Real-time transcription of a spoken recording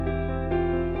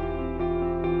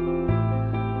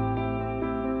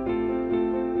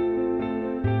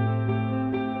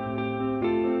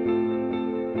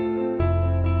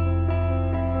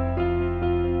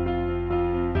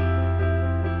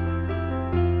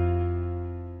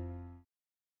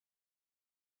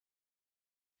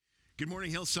Good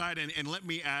morning, Hillside, and let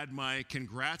me add my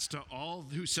congrats to all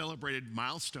who celebrated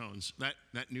milestones.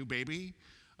 That new baby,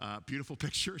 beautiful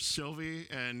picture, Sylvie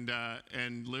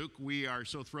and Luke. We are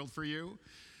so thrilled for you.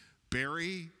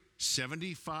 Barry,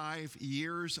 75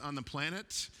 years on the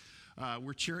planet.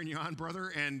 We're cheering you on,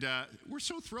 brother, and we're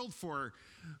so thrilled for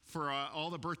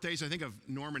all the birthdays. I think of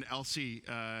Norm and Elsie,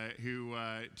 who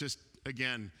just.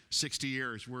 Again, 60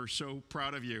 years. We're so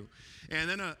proud of you. And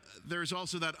then there's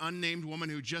also that unnamed woman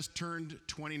who just turned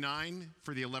 29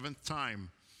 for the 11th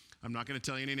time. I'm not going to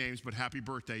tell you any names, but happy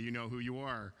birthday. You know who you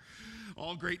are.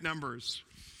 All great numbers.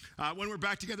 When we're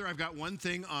back together, I've got one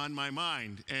thing on my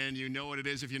mind, and you know what it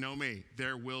is if you know me.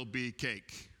 There will be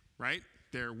cake, right?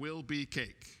 There will be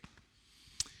cake.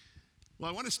 Well,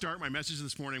 I want to start my message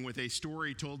this morning with a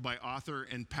story told by author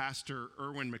and pastor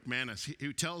Durwin McManus,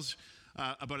 who tells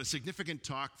about a significant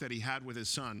talk that he had with his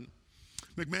son.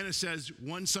 McManus says,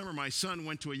 one summer my son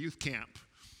went to a youth camp.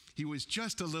 He was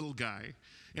just a little guy,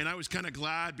 and I was kind of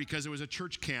glad because it was a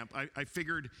church camp. I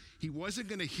figured he wasn't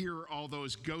going to hear all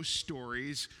those ghost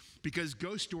stories because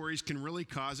ghost stories can really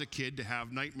cause a kid to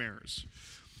have nightmares.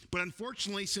 But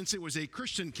unfortunately, since it was a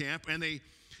Christian camp and they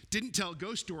didn't tell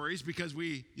ghost stories because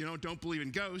we, don't believe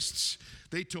in ghosts,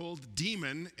 they told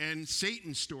demon and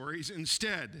Satan stories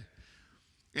instead.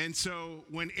 And so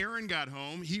when Aaron got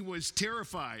home, he was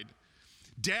terrified.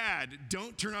 Dad,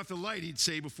 don't turn off the light, he'd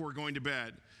say before going to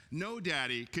bed. No,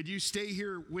 Daddy, could you stay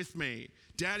here with me?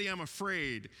 Daddy, I'm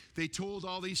afraid. They told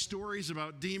all these stories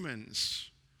about demons.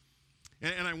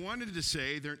 And I wanted to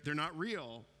say they're not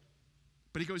real.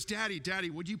 But he goes, Daddy,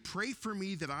 would you pray for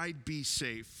me that I'd be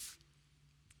safe?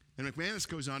 And McManus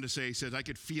goes on to say, he says, I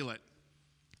could feel it.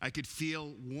 I could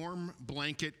feel warm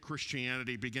blanket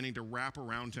Christianity beginning to wrap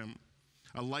around him.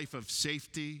 A life of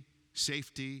safety,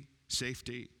 safety,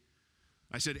 safety.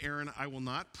 I said, Aaron, I will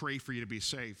not pray for you to be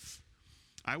safe.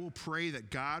 I will pray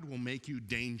that God will make you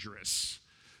dangerous.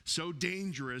 So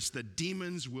dangerous that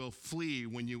demons will flee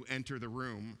when you enter the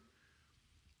room.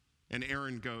 And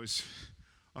Aaron goes,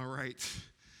 all right,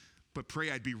 but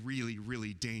pray I'd be really,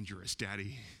 really dangerous,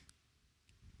 Daddy.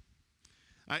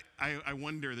 I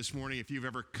wonder this morning if you've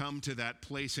ever come to that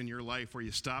place in your life where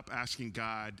you stop asking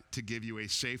God to give you a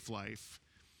safe life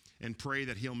and pray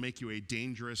that he'll make you a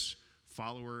dangerous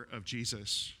follower of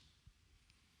Jesus.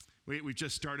 We've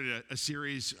just started a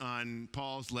series on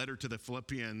Paul's letter to the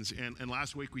Philippians, and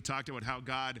last week we talked about how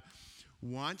God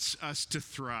wants us to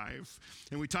thrive.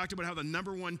 And we talked about how the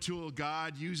number one tool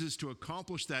God uses to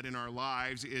accomplish that in our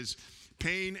lives is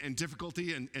pain and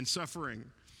difficulty and suffering.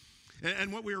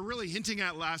 And what we were really hinting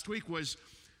at last week was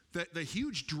that the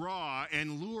huge draw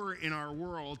and lure in our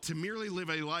world to merely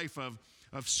live a life of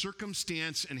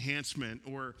circumstance enhancement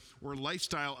or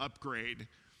lifestyle upgrade.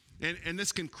 And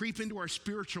this can creep into our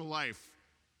spiritual life,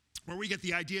 where we get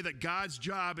the idea that God's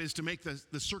job is to make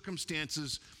the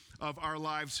circumstances of our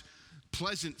lives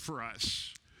pleasant for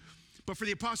us. But for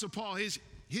the Apostle Paul,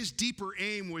 his deeper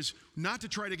aim was not to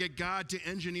try to get God to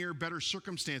engineer better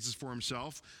circumstances for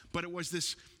himself, but it was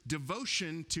this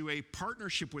devotion to a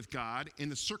partnership with God in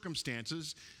the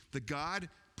circumstances that God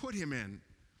put him in.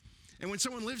 And when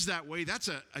someone lives that way, that's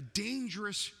a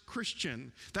dangerous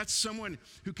Christian. That's someone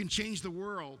who can change the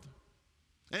world.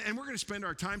 And we're going to spend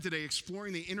our time today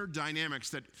exploring the inner dynamics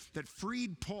that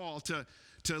freed Paul to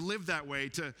live that way,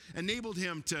 to enabled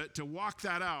him to walk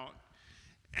that out.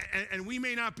 And we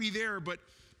may not be there, but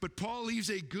Paul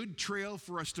leaves a good trail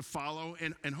for us to follow,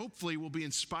 and hopefully we'll be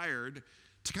inspired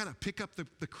to kind of pick up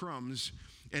the crumbs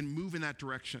and move in that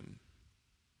direction.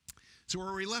 So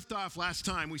where we left off last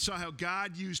time, we saw how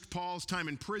God used Paul's time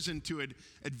in prison to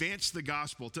advance the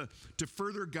gospel, to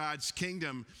further God's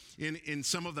kingdom in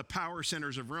some of the power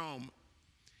centers of Rome.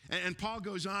 And Paul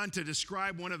goes on to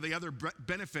describe one of the other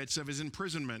benefits of his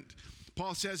imprisonment.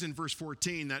 Paul says in verse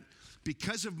 14 that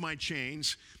because of my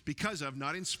chains,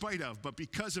 not in spite of, but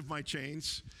because of my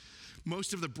chains,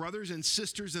 most of the brothers and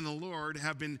sisters in the Lord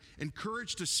have been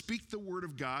encouraged to speak the word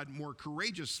of God more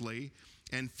courageously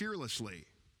and fearlessly.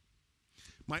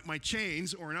 My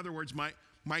chains, or in other words,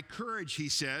 my courage, he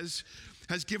says,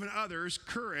 has given others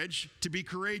courage to be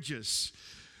courageous.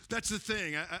 That's the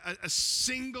thing. A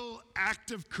single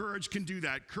act of courage can do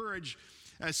that. Courage,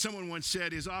 as someone once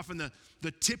said, is often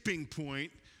the tipping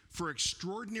point for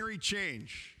extraordinary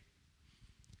change.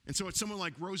 And so it's someone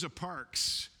like Rosa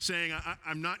Parks saying,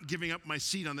 I'm not giving up my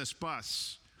seat on this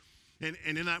bus. And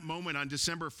in that moment on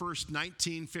December 1st,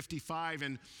 1955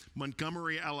 in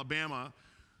Montgomery, Alabama,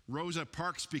 Rosa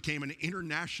Parks became an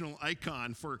international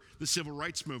icon for the civil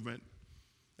rights movement.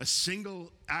 A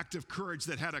single act of courage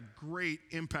that had a great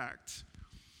impact.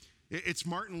 It's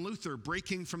Martin Luther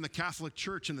breaking from the Catholic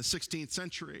Church in the 16th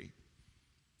century.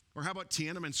 Or how about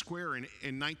Tiananmen Square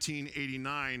in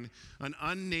 1989? An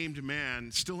unnamed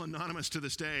man, still anonymous to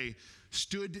this day,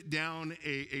 stood down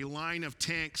a line of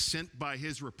tanks sent by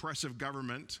his repressive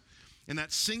government. And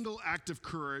that single act of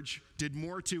courage did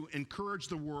more to encourage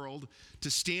the world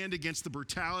to stand against the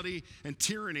brutality and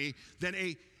tyranny than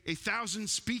a 1,000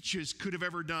 speeches could have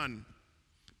ever done.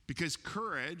 Because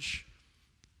courage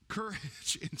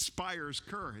inspires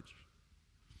courage.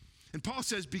 And Paul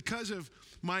says, because of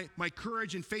my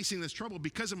courage in facing this trouble,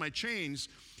 because of my chains,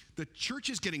 the church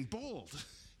is getting bold.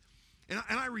 And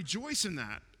I rejoice in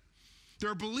that. There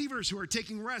are believers who are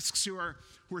taking risks, who are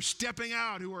stepping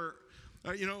out, who are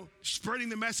spreading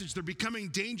the message. They're becoming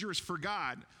dangerous for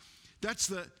God. That's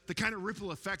the kind of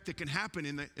ripple effect that can happen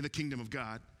in the kingdom of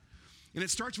God. And it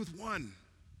starts with one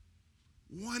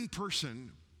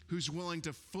person who's willing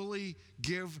to fully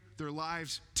give their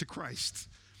lives to Christ.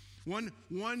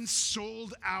 One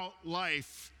sold out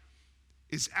life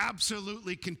is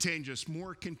absolutely contagious,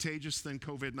 more contagious than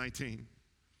COVID-19.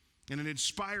 And it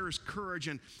inspires courage,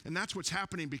 and that's what's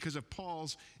happening because of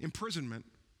Paul's imprisonment.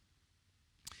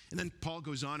 And then Paul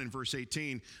goes on in verse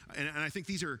 18, and I think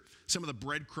these are some of the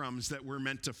breadcrumbs that we're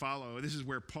meant to follow. This is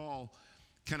where Paul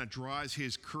kind of draws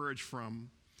his courage from.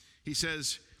 He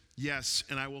says, "Yes,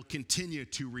 and I will continue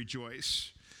to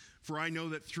rejoice. For I know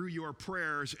that through your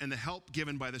prayers and the help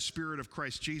given by the Spirit of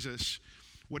Christ Jesus,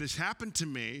 what has happened to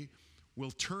me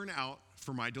will turn out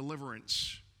for my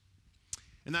deliverance."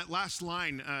 And that last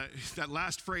line, that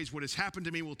last phrase, "what has happened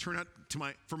to me will turn out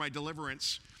for my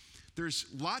deliverance," there's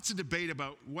lots of debate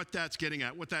about what that's getting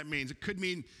at, what that means. It could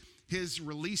mean his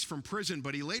release from prison,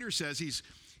 but he later says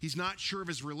he's not sure of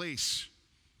his release.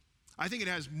 I think it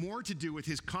has more to do with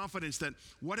his confidence that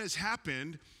what has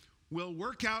happened will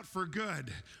work out for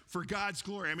good, for God's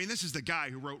glory. I mean, this is the guy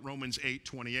who wrote Romans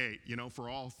 8:28, for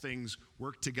all things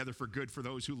work together for good for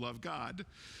those who love God.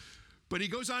 But he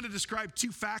goes on to describe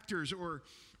two factors or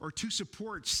two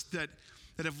supports that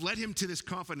have led him to this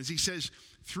confidence. He says,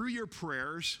 through your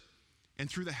prayers and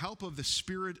through the help of the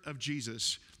Spirit of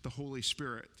Jesus, the Holy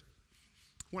Spirit.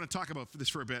 I want to talk about this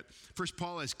for a bit. First,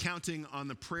 Paul is counting on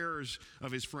the prayers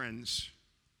of his friends.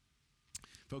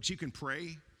 Folks, you can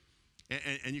pray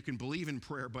and you can believe in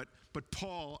prayer, but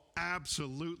Paul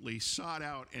absolutely sought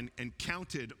out and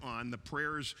counted on the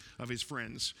prayers of his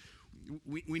friends.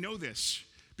 We know this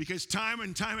because time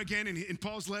and time again in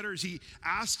Paul's letters, he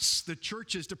asks the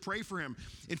churches to pray for him.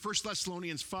 In 1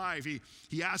 Thessalonians 5,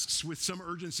 he asks with some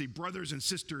urgency, "Brothers and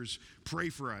sisters, pray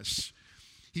for us."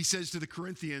 He says to the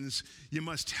Corinthians, "You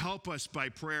must help us by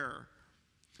prayer."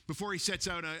 Before he sets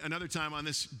out another time on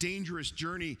this dangerous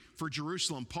journey for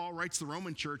Jerusalem, Paul writes the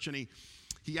Roman church and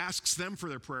he asks them for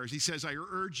their prayers. He says, "I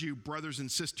urge you, brothers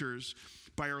and sisters,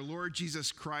 by our Lord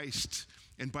Jesus Christ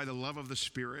and by the love of the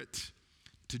Spirit,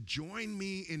 to join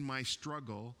me in my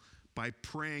struggle by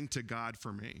praying to God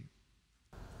for me."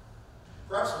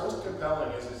 Perhaps most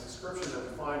compelling is his description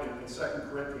that we find in 2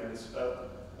 Corinthians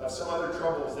of some other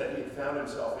troubles that he had found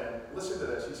himself in. Listen to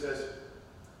this. He says,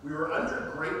 "We were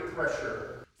under great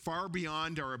pressure, far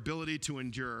beyond our ability to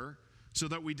endure, so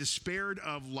that we despaired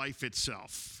of life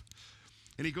itself."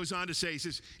 And he goes on to say, he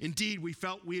says, "Indeed, we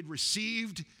felt we had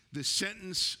received the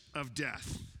sentence of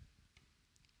death.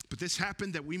 But this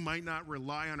happened that we might not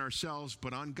rely on ourselves,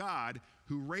 but on God,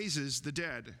 who raises the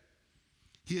dead.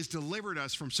 He has delivered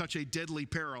us from such a deadly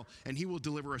peril, and he will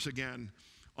deliver us again.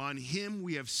 On him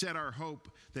we have set our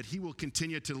hope that he will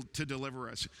continue to deliver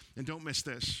us." And don't miss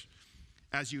this.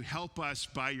 "As you help us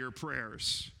by your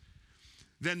prayers.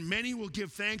 Then many will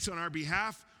give thanks on our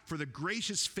behalf for the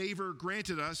gracious favor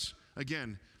granted us,"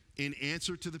 again, "in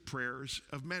answer to the prayers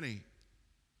of many."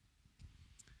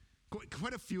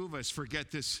 Quite a few of us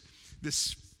forget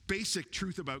this basic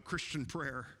truth about Christian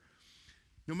prayer.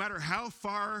 No matter how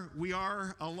far we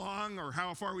are along or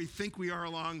how far we think we are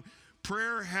along,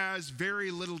 prayer has very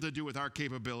little to do with our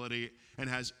capability and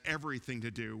has everything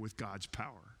to do with God's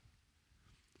power.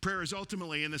 Prayer is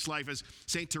ultimately in this life, as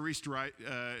St. Therese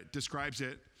describes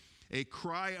it, a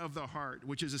cry of the heart,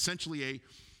 which is essentially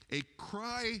a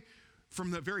cry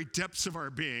from the very depths of our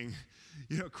being,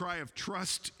 a cry of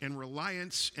trust and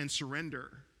reliance and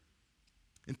surrender.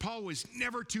 And Paul was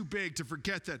never too big to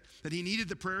forget that he needed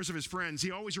the prayers of his friends.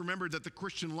 He always remembered that the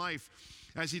Christian life,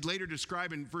 as he'd later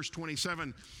describe in verse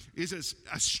 27, is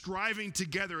a striving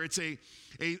together. It's a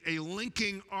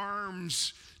linking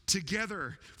arms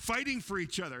together, fighting for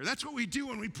each other. That's what we do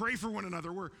when we pray for one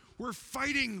another. We're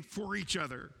fighting for each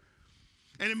other.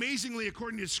 And amazingly,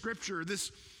 according to Scripture,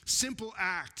 this simple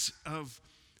act of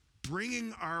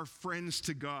bringing our friends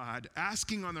to God,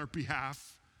 asking on their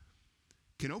behalf,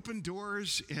 can open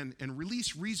doors and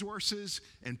release resources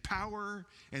and power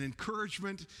and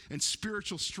encouragement and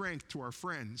spiritual strength to our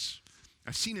friends.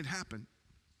 I've seen it happen.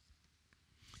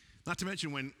 Not to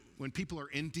mention when people are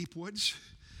in deep woods,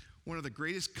 one of the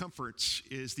greatest comforts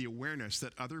is the awareness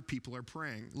that other people are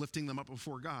praying, lifting them up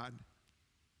before God.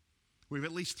 We have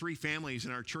at least 3 families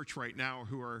in our church right now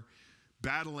who are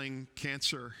battling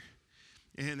cancer.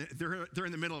 And they're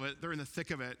in the middle of it. They're in the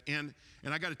thick of it. And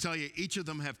I got to tell you, each of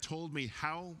them have told me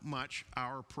how much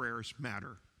our prayers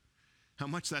matter, how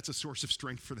much that's a source of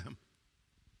strength for them.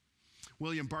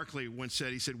 William Barclay once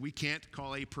said, he said, we can't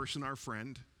call a person our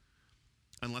friend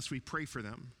unless we pray for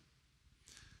them.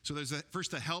 So there's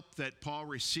first the help that Paul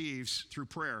receives through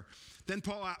prayer. Then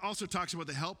Paul also talks about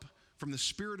the help from the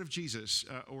Spirit of Jesus,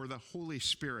 or the Holy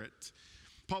Spirit.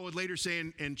 Paul would later say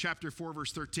in chapter 4,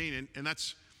 verse 13, and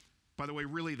that's, by the way,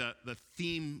 really the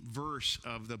theme verse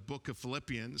of the book of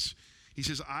Philippians. He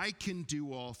says, I can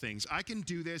do all things. I can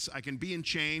do this. I can be in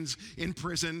chains, in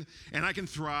prison, and I can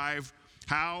thrive.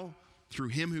 How? Through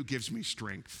him who gives me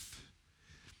strength.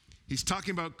 He's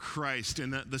talking about Christ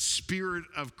and the Spirit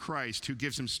of Christ who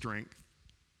gives him strength.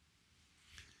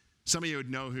 Some of you would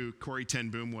know who Corrie ten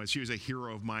Boom was. She was a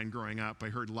hero of mine growing up. I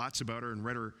heard lots about her and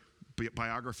read her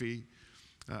biography.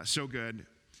 So good.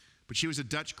 But she was a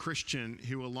Dutch Christian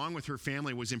who, along with her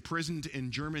family, was imprisoned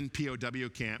in German POW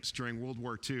camps during World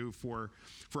War II for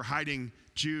hiding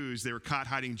Jews. They were caught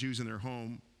hiding Jews in their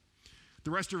home.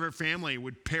 The rest of her family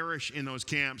would perish in those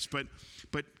camps, but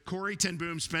Corrie ten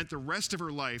Boom spent the rest of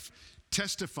her life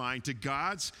testifying to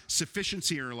God's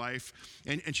sufficiency in her life,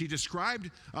 and she described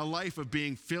a life of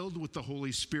being filled with the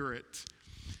Holy Spirit.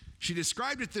 She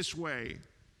described it this way.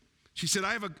 She said,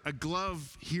 I have a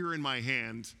glove here in my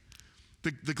hand.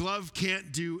 The glove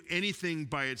can't do anything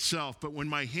by itself, but when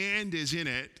my hand is in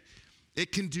it,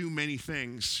 it can do many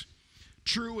things.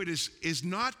 True, it is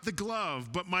not the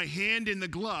glove, but my hand in the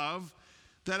glove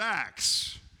that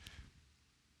acts.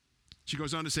 She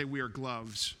goes on to say, we are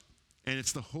gloves, and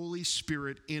it's the Holy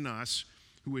Spirit in us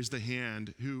who is the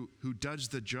hand, who does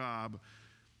the job.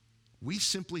 We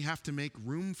simply have to make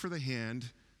room for the hand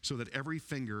so that every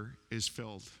finger is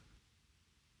filled.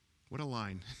 What a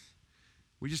line.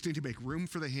 We just need to make room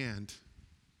for the hand.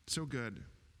 So good.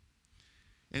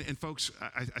 And folks,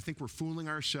 I think we're fooling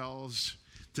ourselves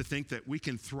to think that we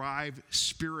can thrive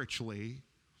spiritually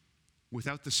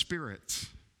without the Spirit.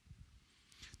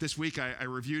 This week, I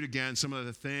reviewed again some of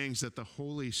the things that the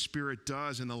Holy Spirit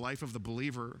does in the life of the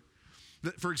believer.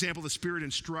 For example, the Spirit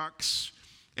instructs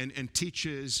and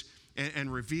teaches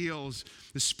and reveals.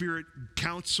 The Spirit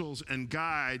counsels and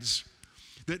guides.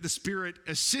 That the Spirit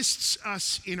assists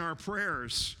us in our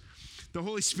prayers. The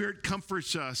Holy Spirit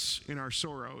comforts us in our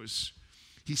sorrows.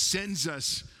 He sends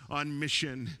us on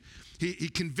mission. He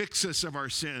convicts us of our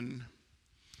sin.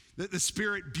 That the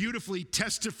Spirit beautifully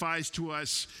testifies to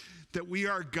us that we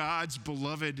are God's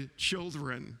beloved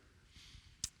children.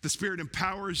 The Spirit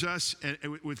empowers us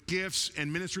with gifts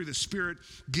and ministry. The Spirit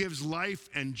gives life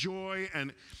and joy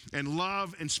and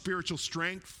love and spiritual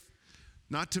strength,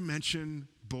 not to mention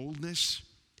boldness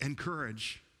and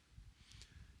courage.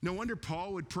 No wonder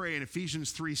Paul would pray in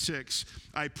Ephesians 3:6,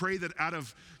 I pray that out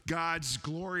of God's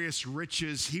glorious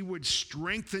riches, he would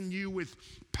strengthen you with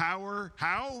power.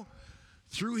 How?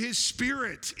 Through his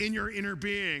Spirit in your inner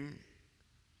being.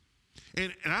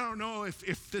 And I don't know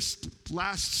if this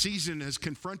last season has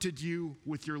confronted you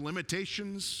with your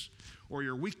limitations or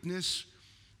your weakness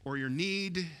or your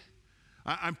need.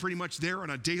 I'm pretty much there on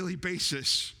a daily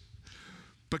basis.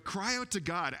 But cry out to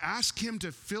God. Ask him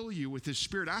to fill you with his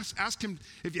Spirit. Ask him,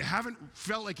 if you haven't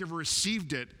felt like you've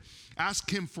received it,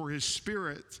 ask him for his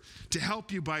Spirit to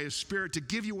help you by his Spirit, to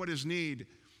give you what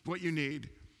you need.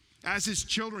 As his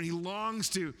children, he longs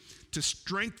to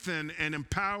strengthen and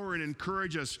empower and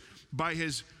encourage us by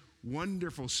his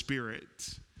wonderful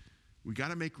Spirit. We got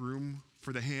to make room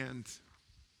for the hand.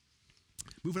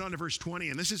 Moving on to verse 20,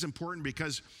 and this is important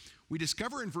because we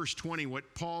discover in verse 20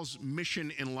 what Paul's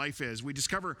mission in life is. We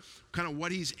discover kind of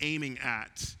what he's aiming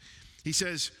at. He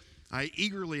says, I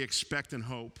eagerly expect and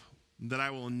hope that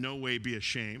I will in no way be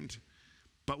ashamed,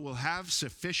 but will have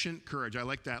sufficient courage. I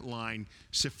like that line,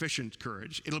 sufficient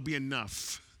courage. It'll be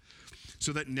enough,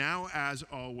 so that now, as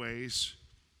always,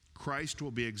 Christ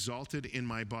will be exalted in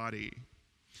my body.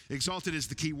 Exalted is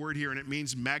the key word here, and it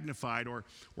means magnified or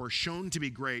shown to be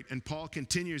great. And Paul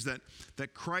continues that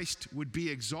Christ would be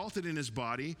exalted in his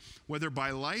body, whether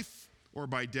by life or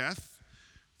by death.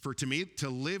 For to me, to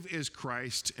live is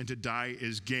Christ, and to die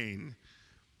is gain.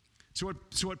 So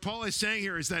what Paul is saying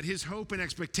here is that his hope and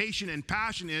expectation and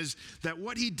passion is that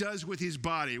what he does with his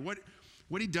body, what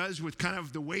what he does with kind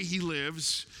of the way he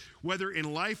lives, whether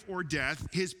in life or death,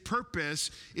 his purpose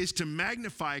is to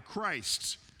magnify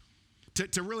Christ,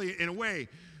 to really, in a way,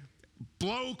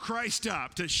 blow Christ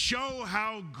up, to show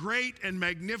how great and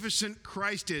magnificent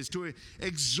Christ is, to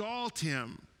exalt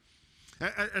him.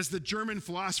 As the German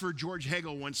philosopher George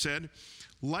Hegel once said,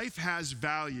 life has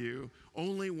value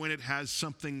only when it has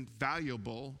something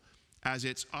valuable as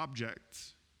its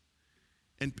object.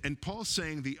 And Paul's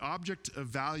saying the object of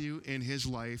value in his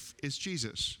life is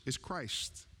Jesus, is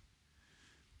Christ.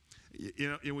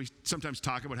 You know, we sometimes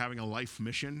talk about having a life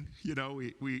mission. You know,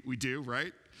 we do,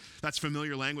 right? That's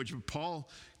familiar language. But Paul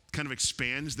kind of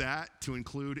expands that to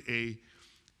include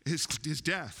his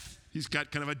death. He's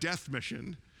got kind of a death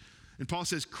mission. And Paul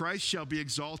says, Christ shall be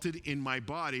exalted in my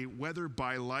body, whether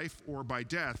by life or by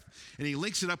death. And he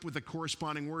links it up with the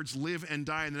corresponding words, live and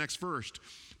die, in the next verse.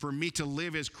 For me to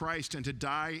live is Christ, and to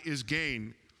die is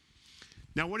gain.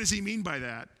 Now, what does he mean by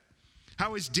that?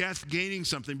 How is death gaining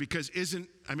something? Because isn't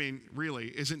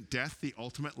death the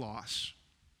ultimate loss?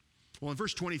 Well, in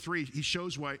verse 23, he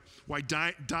shows why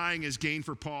dying is gain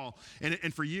for Paul.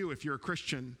 And for you, if you're a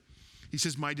Christian. He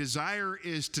says, my desire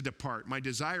is to depart. My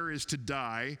desire is to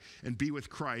die and be with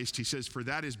Christ. He says, for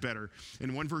that is better.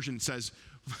 And one version says,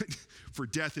 for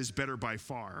death is better by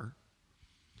far.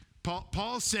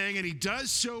 Paul's saying, and he does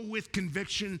so with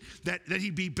conviction, that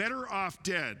he'd be better off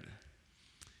dead.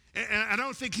 And I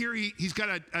don't think here he's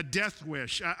got a death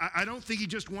wish. I don't think he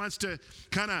just wants to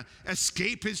kind of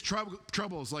escape his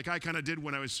troubles like I kind of did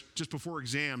when I was just before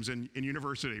exams in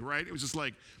university, right? It was just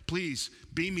like, please,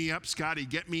 beam me up, Scotty,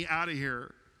 get me out of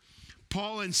here.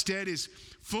 Paul instead is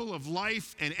full of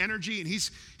life and energy, and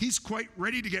he's quite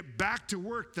ready to get back to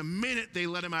work the minute they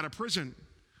let him out of prison.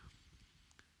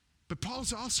 But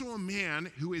Paul's also a man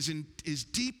who is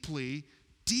deeply,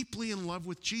 deeply in love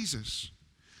with Jesus.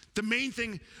 The main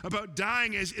thing about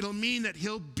dying is it'll mean that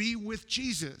he'll be with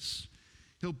Jesus.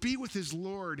 He'll be with his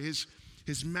Lord, his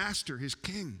master, his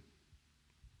king.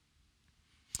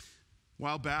 A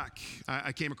while back,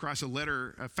 I came across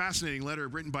a fascinating letter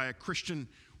written by a Christian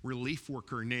relief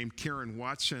worker named Karen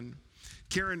Watson.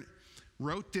 Karen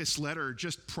wrote this letter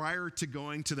just prior to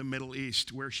going to the Middle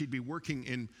East, where she'd be working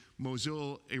in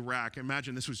Mosul, Iraq.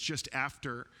 Imagine this was just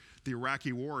after the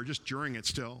Iraqi war, just during it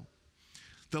still.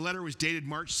 The letter was dated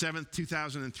March 7th,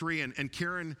 2003, and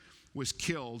Karen was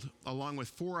killed along with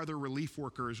 4 other relief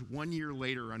workers 1 year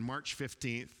later on March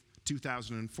 15th,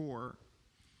 2004.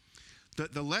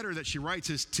 The letter that she writes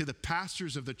is to the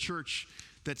pastors of the church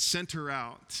that sent her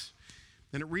out.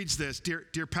 And it reads this,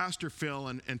 Dear Pastor Phil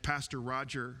and Pastor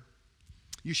Roger,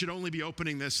 you should only be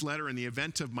opening this letter in the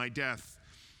event of my death.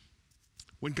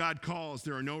 When God calls,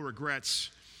 there are no regrets.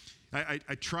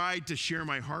 I tried to share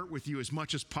my heart with you as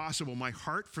much as possible, my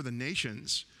heart for the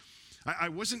nations. I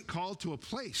wasn't called to a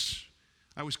place.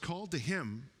 I was called to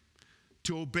him.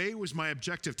 To obey was my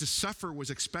objective. To suffer was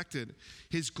expected.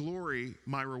 His glory,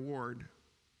 my reward.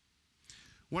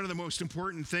 One of the most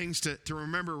important things to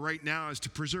remember right now is to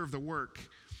preserve the work.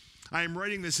 I am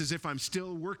writing this as if I'm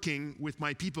still working with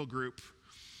my people group.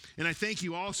 And I thank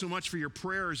you all so much for your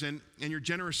prayers and your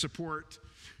generous support.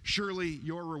 Surely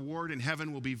your reward in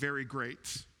heaven will be very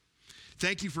great.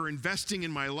 Thank you for investing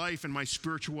in my life and my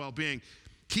spiritual well-being.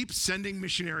 Keep sending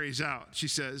missionaries out, she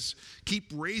says. Keep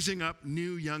raising up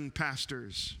new young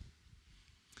pastors.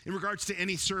 In regards to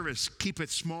any service, keep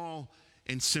it small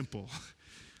and simple.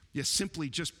 Yes, simply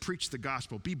just preach the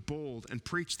gospel. Be bold and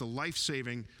preach the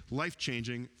life-saving,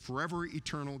 life-changing, forever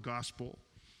eternal gospel.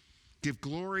 Give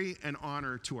glory and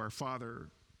honor to our Father.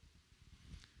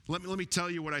 Let me tell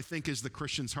you what I think is the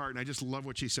Christian's heart, and I just love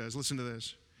what she says. Listen to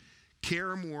this.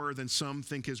 Care more than some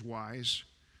think is wise.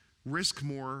 Risk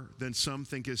more than some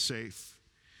think is safe.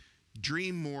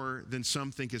 Dream more than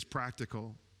some think is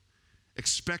practical.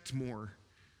 Expect more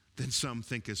than some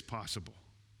think is possible.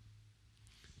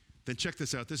 Then check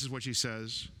this out. This is what she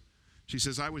says. She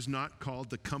says, I was not called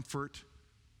to comfort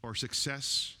or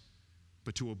success,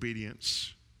 but to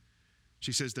obedience.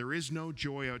 She says, there is no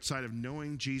joy outside of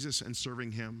knowing Jesus and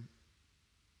serving him.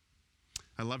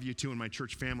 I love you too and my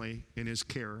church family in his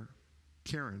care.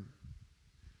 Karen.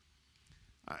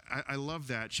 I love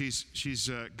that. She's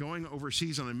going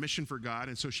overseas on a mission for God,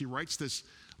 and so she writes this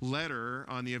letter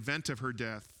on the event of her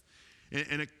death.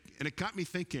 And it got me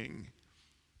thinking,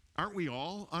 aren't we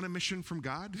all on a mission from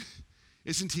God?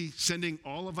 Isn't he sending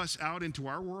all of us out into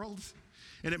our world?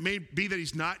 And it may be that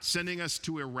he's not sending us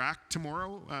to Iraq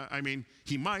tomorrow.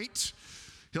 He might.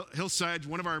 Hillside,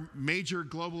 one of our major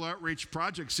global outreach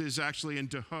projects, is actually in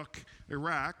Duhok,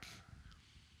 Iraq.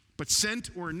 But sent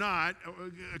or not,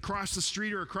 across the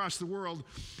street or across the world,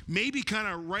 maybe kind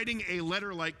of writing a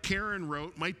letter like Karen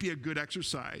wrote might be a good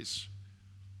exercise.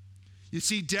 You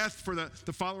see, death for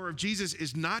the follower of Jesus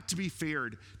is not to be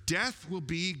feared. Death will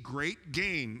be great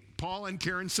gain. Paul and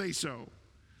Karen say so.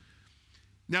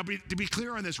 Now, to be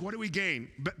clear on this, what do we gain?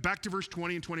 Back to verse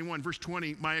 20 and 21. Verse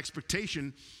 20, my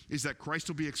expectation is that Christ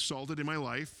will be exalted in my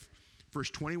life.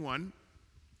 Verse 21,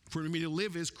 for me to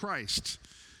live is Christ.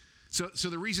 So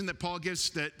the reason that Paul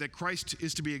gives that Christ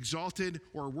is to be exalted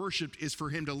or worshiped is for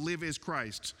him to live as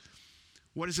Christ.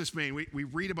 What does this mean? We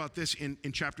read about this in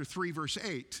chapter 3, verse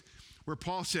 8, where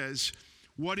Paul says,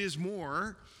 what is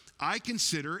more, I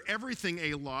consider everything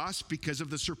a loss because of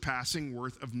the surpassing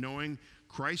worth of knowing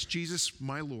Christ Jesus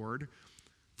my Lord,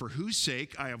 for whose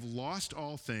sake I have lost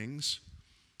all things.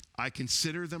 I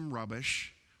consider them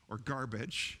rubbish or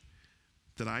garbage,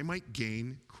 that I might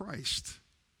gain Christ.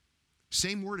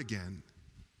 Same word again.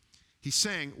 He's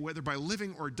saying, whether by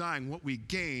living or dying, what we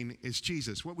gain is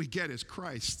Jesus. What we get is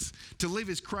Christ. To live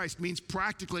as Christ means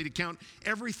practically to count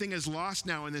everything as lost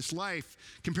now in this life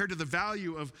compared to the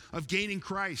value of gaining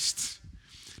Christ.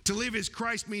 To live as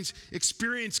Christ means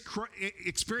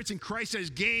experiencing Christ as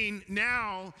gain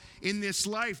now in this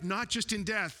life, not just in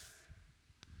death.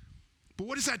 But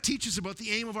what does that teach us about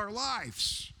the aim of our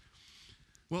lives?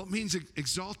 Well, it means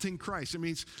exalting Christ. It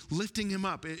means lifting him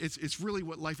up. It's really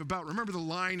what life is about. Remember the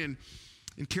line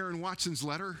in Karen Watson's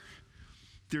letter?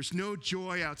 There's no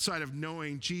joy outside of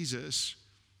knowing Jesus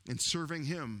and serving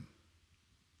him.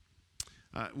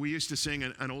 We used to sing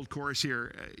an old chorus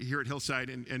here at Hillside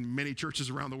and many churches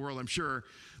around the world, I'm sure,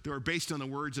 that were based on the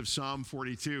words of Psalm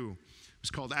 42. It's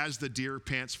called As the Deer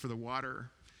Pants for the Water.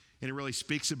 And it really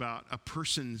speaks about a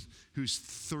person who's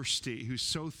thirsty, who's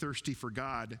so thirsty for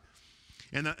God.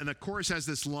 And the chorus has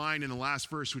this line in the last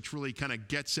verse, which really kind of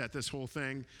gets at this whole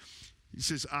thing. He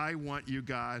says, I want you,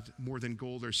 God, more than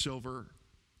gold or silver,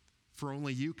 for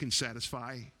only you can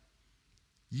satisfy.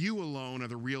 You alone are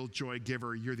the real joy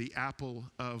giver. You're the apple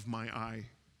of my eye.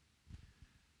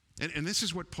 And this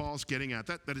is what Paul's getting at,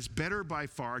 that it's better by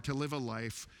far to live a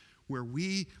life where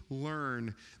we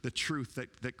learn the truth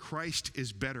that Christ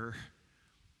is better.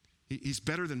 He's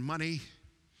better than money.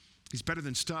 He's better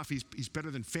than stuff. He's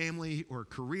better than family or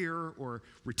career or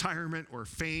retirement or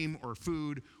fame or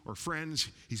food or friends.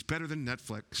 He's better than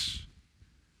Netflix.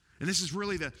 And this is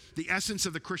really the essence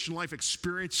of the Christian life,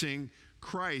 experiencing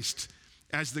Christ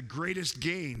as the greatest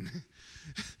gain.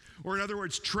 Or in other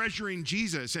words, treasuring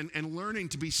Jesus and learning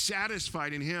to be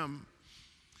satisfied in him.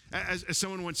 As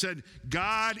someone once said,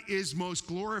 God is most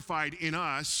glorified in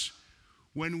us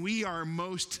when we are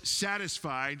most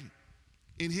satisfied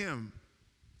in him.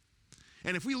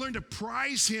 And if we learn to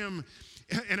prize him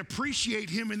and appreciate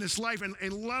him in this life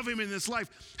and love him in this life,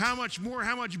 how much more,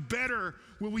 how much better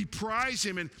will we prize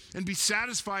him and be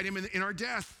satisfied in him in our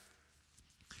death?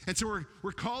 And so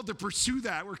we're called to pursue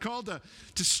that. We're called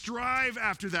to strive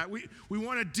after that. We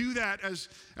want to do that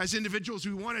as individuals.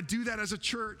 We want to do that as a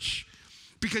church.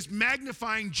 Because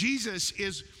magnifying Jesus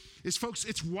is folks,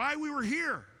 it's why we were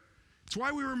here. It's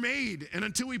why we were made. And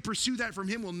until we pursue that from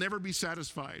him, we'll never be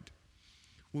satisfied.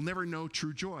 We'll never know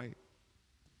true joy.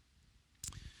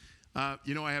 I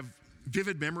have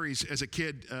vivid memories as a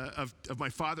kid of my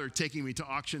father taking me to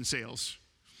auction sales.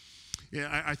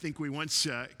 Yeah, I think we once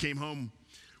came home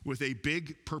with a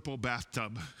big purple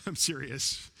bathtub. I'm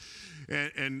serious.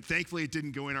 And thankfully it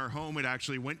didn't go in our home. It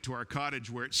actually went to our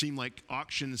cottage where it seemed like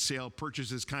auction sale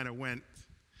purchases kind of went.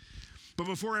 But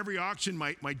before every auction,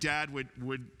 my dad would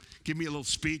give me a little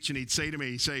speech, and he'd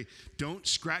say, don't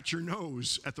scratch your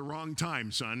nose at the wrong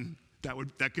time, son.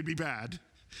 That could be bad.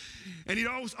 And he'd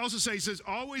also say, he says,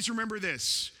 always remember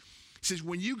this. He says,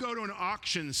 when you go to an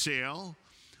auction sale,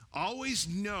 always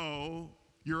know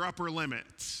your upper limit,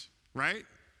 right?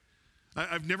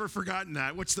 I've never forgotten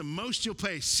that. What's the most you'll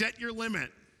pay? Set your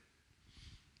limit.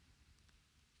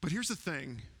 But here's the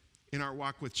thing in our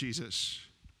walk with Jesus.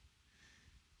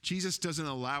 Jesus doesn't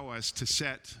allow us to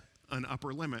set an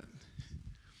upper limit.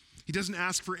 He doesn't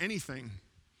ask for anything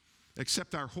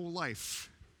except our whole life.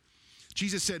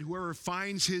 Jesus said, whoever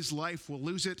finds his life will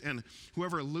lose it, and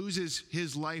whoever loses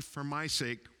his life for my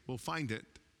sake will find it.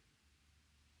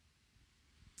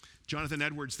 Jonathan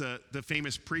Edwards, the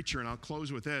famous preacher, and I'll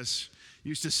close with this,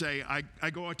 used to say, I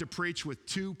go out to preach with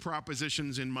two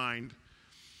propositions in mind.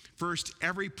 First,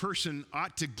 every person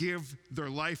ought to give their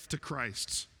life to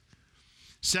Christ.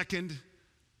 Second,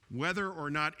 whether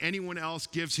or not anyone else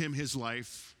gives him his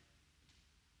life,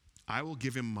 I will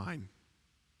give him mine.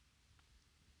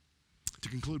 To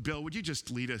conclude, Bill, would you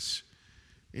just lead us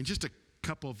in just a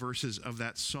couple verses of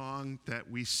that song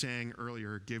that we sang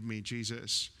earlier, Give Me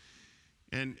Jesus?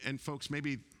 And folks,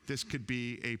 maybe this could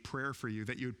be a prayer for you,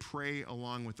 that you would pray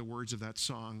along with the words of that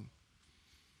song.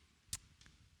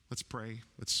 Let's pray.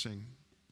 Let's sing.